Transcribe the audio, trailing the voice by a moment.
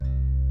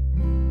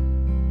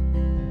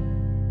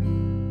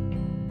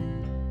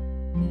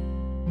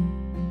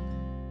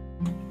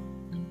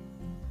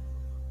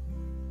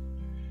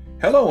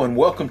Hello and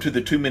welcome to the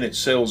 2-Minute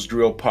Sales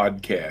Drill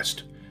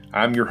podcast.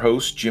 I'm your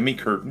host, Jimmy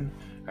Curtin.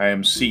 I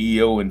am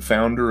CEO and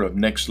founder of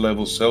Next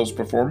Level Sales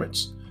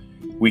Performance.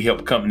 We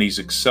help companies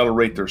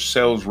accelerate their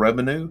sales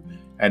revenue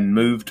and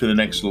move to the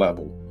next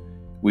level.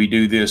 We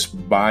do this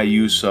by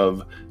use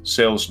of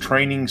sales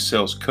training,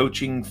 sales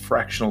coaching,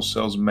 fractional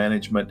sales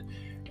management,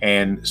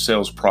 and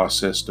sales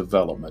process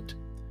development.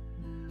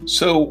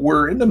 So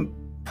we're in the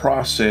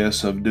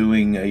process of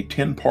doing a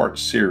 10-part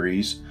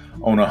series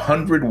on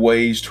 100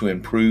 ways to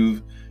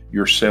improve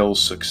your sales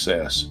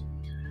success.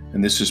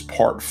 And this is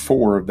part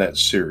 4 of that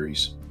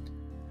series.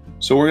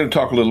 So we're going to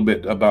talk a little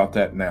bit about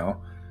that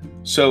now.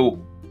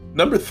 So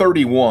number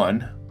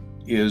 31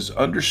 is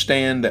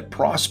understand that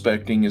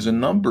prospecting is a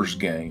numbers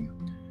game.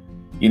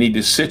 You need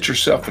to set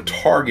yourself a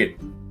target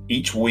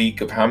each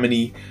week of how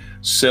many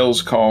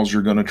sales calls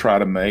you're going to try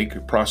to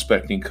make,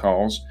 prospecting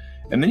calls,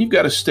 and then you've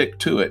got to stick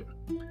to it.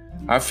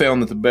 I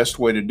found that the best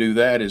way to do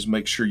that is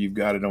make sure you've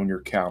got it on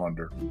your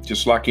calendar.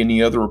 Just like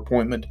any other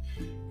appointment,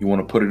 you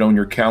want to put it on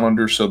your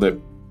calendar so that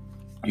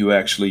you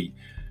actually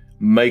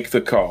make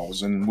the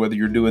calls. And whether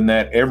you're doing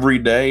that every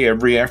day,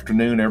 every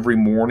afternoon, every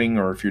morning,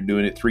 or if you're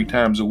doing it 3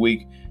 times a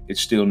week, it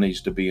still needs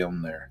to be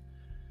on there.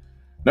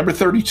 Number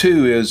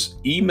 32 is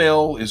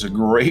email is a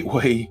great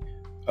way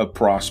of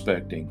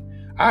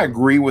prospecting. I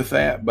agree with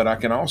that, but I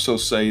can also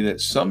say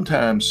that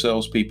sometimes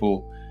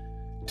salespeople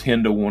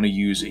tend to want to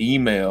use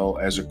email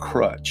as a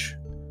crutch.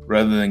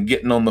 Rather than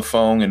getting on the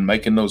phone and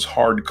making those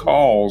hard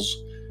calls,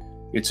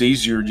 it's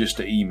easier just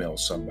to email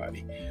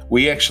somebody.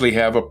 We actually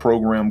have a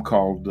program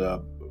called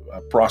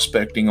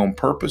Prospecting on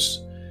Purpose.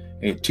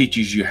 It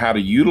teaches you how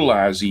to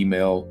utilize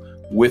email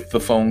with the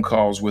phone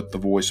calls, with the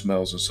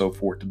voicemails, and so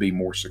forth to be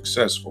more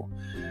successful.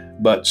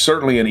 But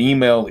certainly an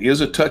email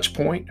is a touch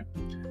point,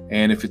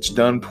 and if it's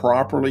done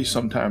properly,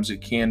 sometimes it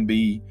can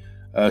be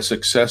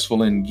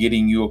successful in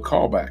getting you a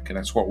callback. And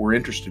that's what we're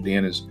interested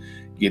in, is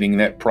getting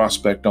that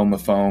prospect on the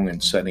phone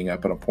and setting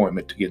up an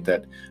appointment to get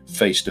that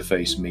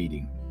face-to-face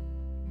meeting.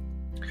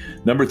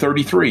 Number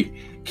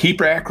 33,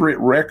 keep accurate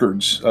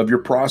records of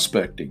your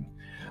prospecting.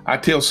 I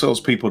tell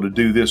salespeople to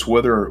do this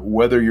whether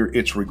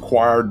it's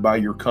required by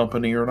your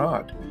company or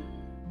not.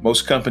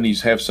 Most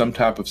companies have some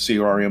type of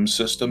CRM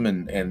system,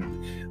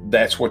 and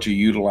that's what you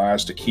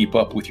utilize to keep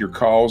up with your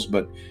calls.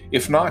 But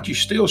if not, you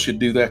still should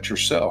do that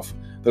yourself.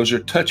 Those are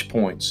touch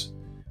points,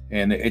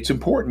 and it's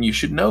important. You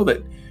should know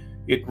that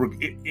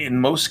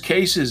in most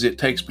cases, it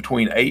takes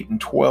between 8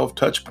 and 12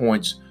 touch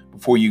points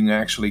before you can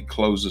actually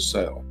close a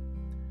sale.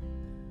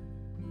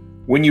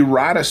 When you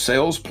write a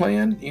sales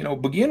plan,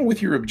 begin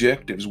with your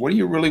objectives. What do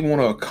you really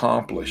want to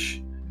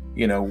accomplish?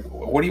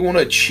 What do you want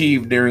to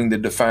achieve during the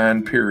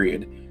defined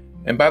period?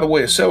 And by the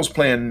way, a sales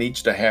plan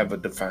needs to have a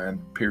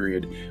defined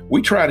period.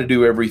 We try to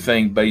do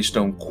everything based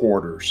on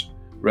quarters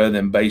rather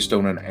than based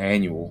on an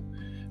annual.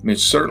 I mean,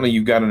 certainly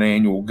you've got an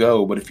annual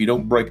goal, but if you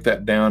don't break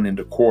that down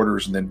into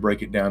quarters and then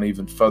break it down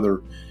even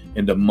further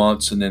into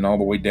months and then all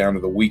the way down to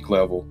the week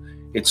level,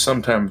 it's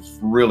sometimes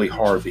really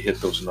hard to hit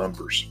those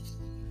numbers.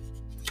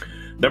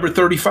 Number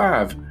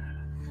 35,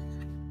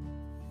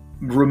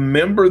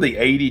 remember the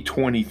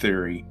 80-20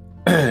 theory.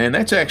 And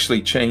that's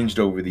actually changed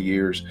over the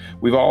years.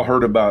 We've all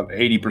heard about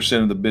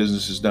 80% of the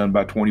business is done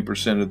by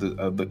 20%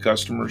 of the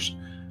customers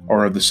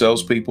or of the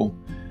salespeople.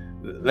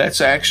 That's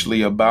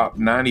actually about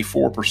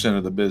 94%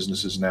 of the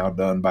business is now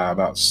done by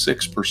about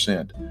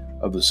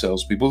 6% of the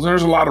salespeople.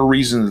 There's a lot of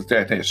reasons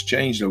that has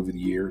changed over the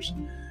years,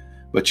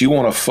 but you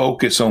want to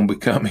focus on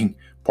becoming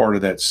part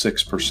of that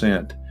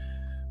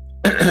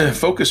 6%.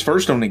 Focus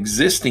first on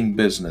existing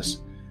business.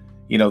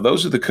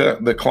 Those are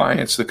the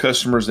clients, the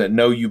customers that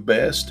know you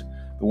best,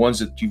 the ones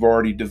that you've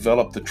already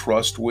developed the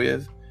trust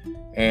with.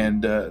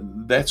 And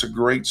that's a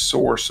great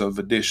source of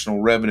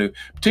additional revenue,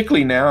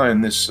 particularly now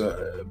in this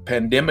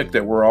pandemic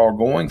that we're all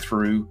going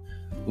through.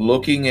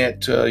 Looking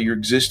at your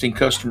existing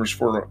customers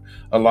for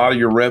a lot of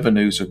your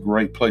revenue is a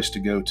great place to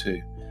go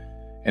to,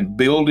 and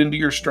build into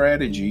your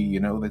strategy.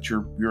 That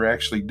you're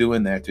actually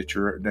doing that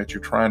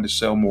you're trying to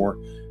sell more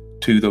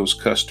to those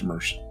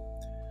customers.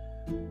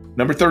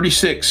 Number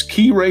 36,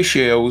 key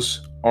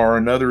ratios are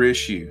another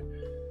issue.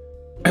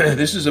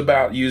 This is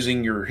about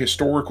using your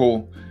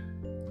historical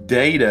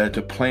data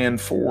to plan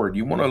forward.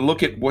 You want to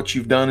look at what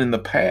you've done in the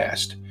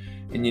past.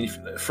 And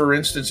for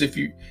instance,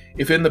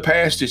 if in the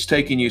past it's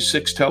taken you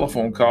 6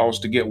 telephone calls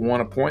to get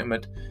 1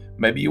 appointment,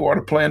 maybe you ought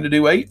to plan to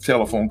do 8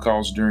 telephone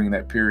calls during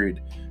that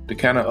period to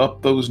kind of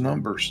up those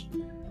numbers.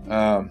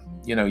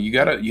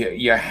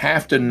 You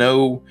have to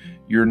know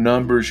your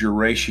numbers, your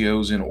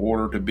ratios in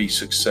order to be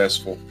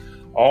successful.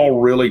 All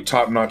really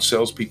top-notch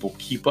salespeople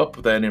keep up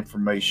with that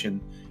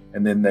information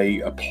and then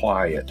they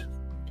apply it.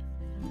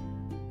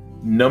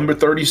 Number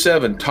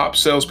 37, top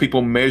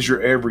salespeople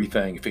measure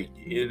everything.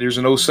 There's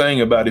an old saying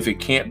about if it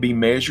can't be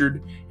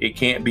measured, it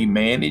can't be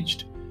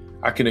managed.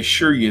 I can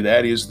assure you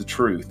that is the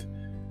truth.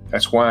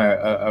 That's why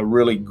a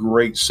really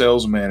great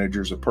sales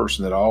manager is a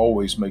person that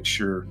always makes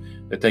sure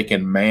that they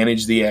can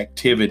manage the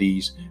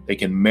activities, they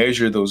can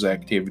measure those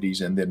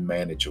activities, and then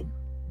manage them.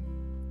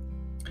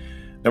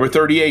 Number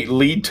 38,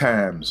 lead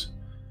times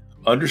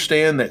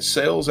Understand that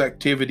sales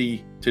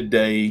activity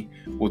today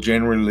will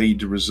generally lead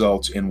to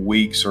results in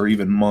weeks or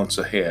even months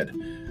ahead.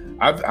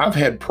 I've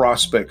had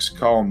prospects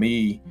call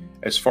me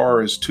as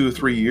far as 2 or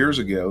 3 years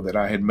ago that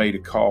I had made a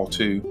call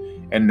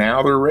to, and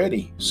now they're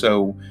ready.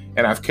 So,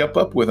 and I've kept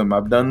up with them.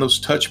 I've done those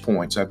touch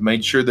points. I've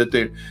made sure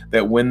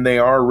that when they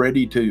are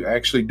ready to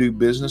actually do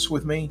business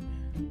with me,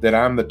 that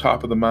I'm the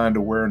top of the mind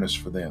awareness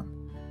for them.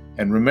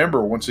 And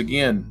remember, once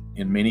again,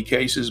 in many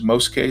cases,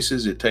 most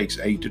cases, it takes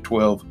 8 to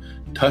 12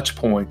 touch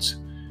points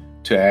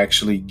to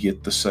actually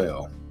get the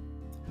sale.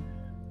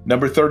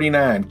 Number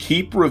 39,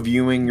 keep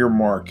reviewing your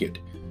market.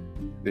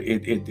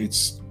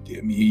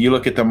 You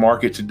look at the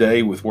market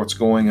today with what's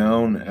going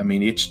on. I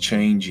mean, it's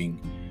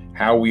changing.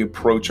 How we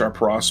approach our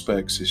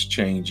prospects is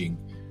changing.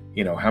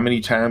 You know, how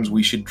many times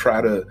we should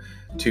try to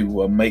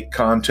make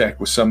contact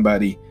with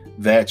somebody,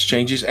 that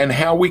changes, and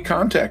how we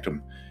contact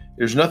them.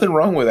 There's nothing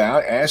wrong with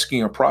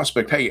asking a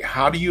prospect, hey,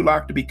 how do you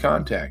like to be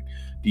contacted?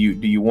 Do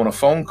you want a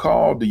phone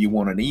call? Do you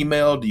want an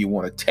email? Do you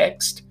want a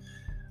text?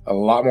 A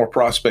lot more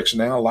prospects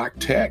now like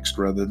text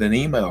rather than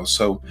email.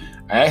 So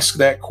ask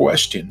that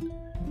question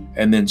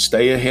and then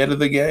stay ahead of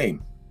the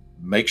game.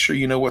 Make sure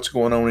you know what's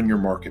going on in your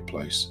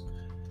marketplace.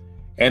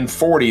 And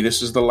 40,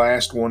 this is the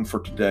last one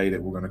for today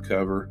that we're going to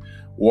cover.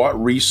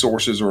 What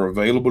resources are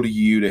available to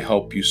you to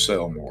help you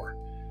sell more?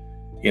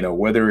 You know,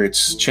 whether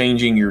it's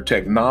changing your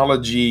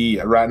technology.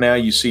 Right now,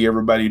 you see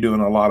everybody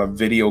doing a lot of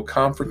video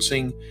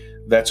conferencing.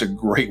 That's a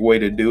great way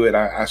to do it.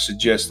 I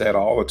suggest that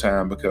all the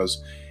time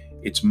because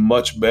it's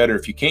much better.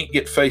 If you can't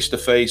get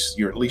face-to-face,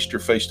 you're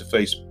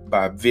face-to-face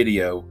by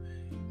video,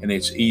 and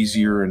it's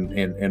easier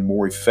and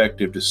more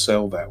effective to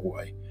sell that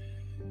way.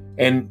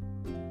 And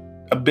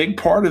a big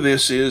part of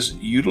this is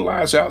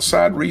utilize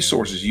outside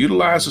resources.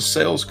 Utilize a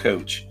sales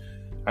coach.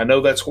 I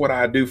know that's what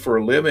I do for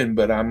a living,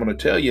 but I'm going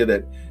to tell you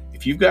that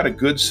if you've got a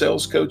good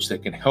sales coach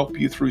that can help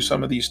you through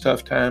some of these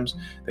tough times,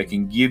 that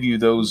can give you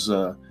those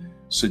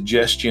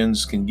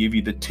suggestions, can give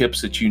you the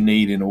tips that you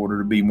need in order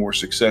to be more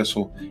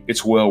successful,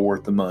 it's well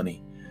worth the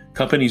money.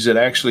 Companies that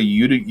actually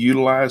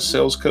utilize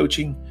sales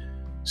coaching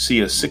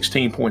see a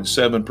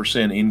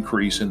 16.7%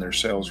 increase in their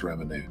sales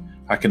revenue.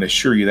 I can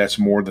assure you that's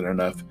more than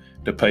enough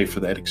to pay for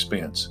that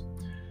expense.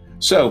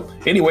 So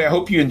anyway, I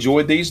hope you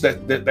enjoyed these.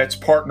 That's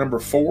part number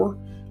 4.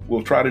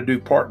 We'll try to do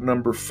part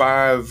number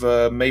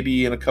 5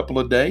 maybe in a couple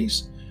of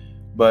days,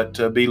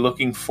 but be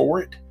looking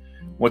for it.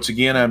 Once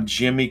again, I'm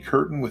Jimmy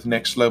Curtin with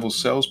Next Level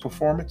Sales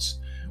Performance.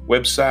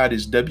 Website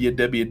is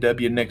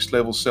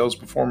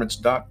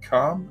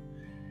www.nextlevelsalesperformance.com.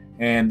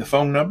 And the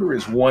phone number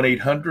is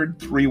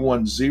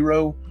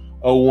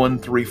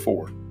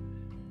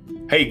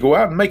 1-800-310-0134. Hey, go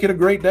out and make it a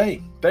great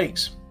day.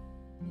 Thanks.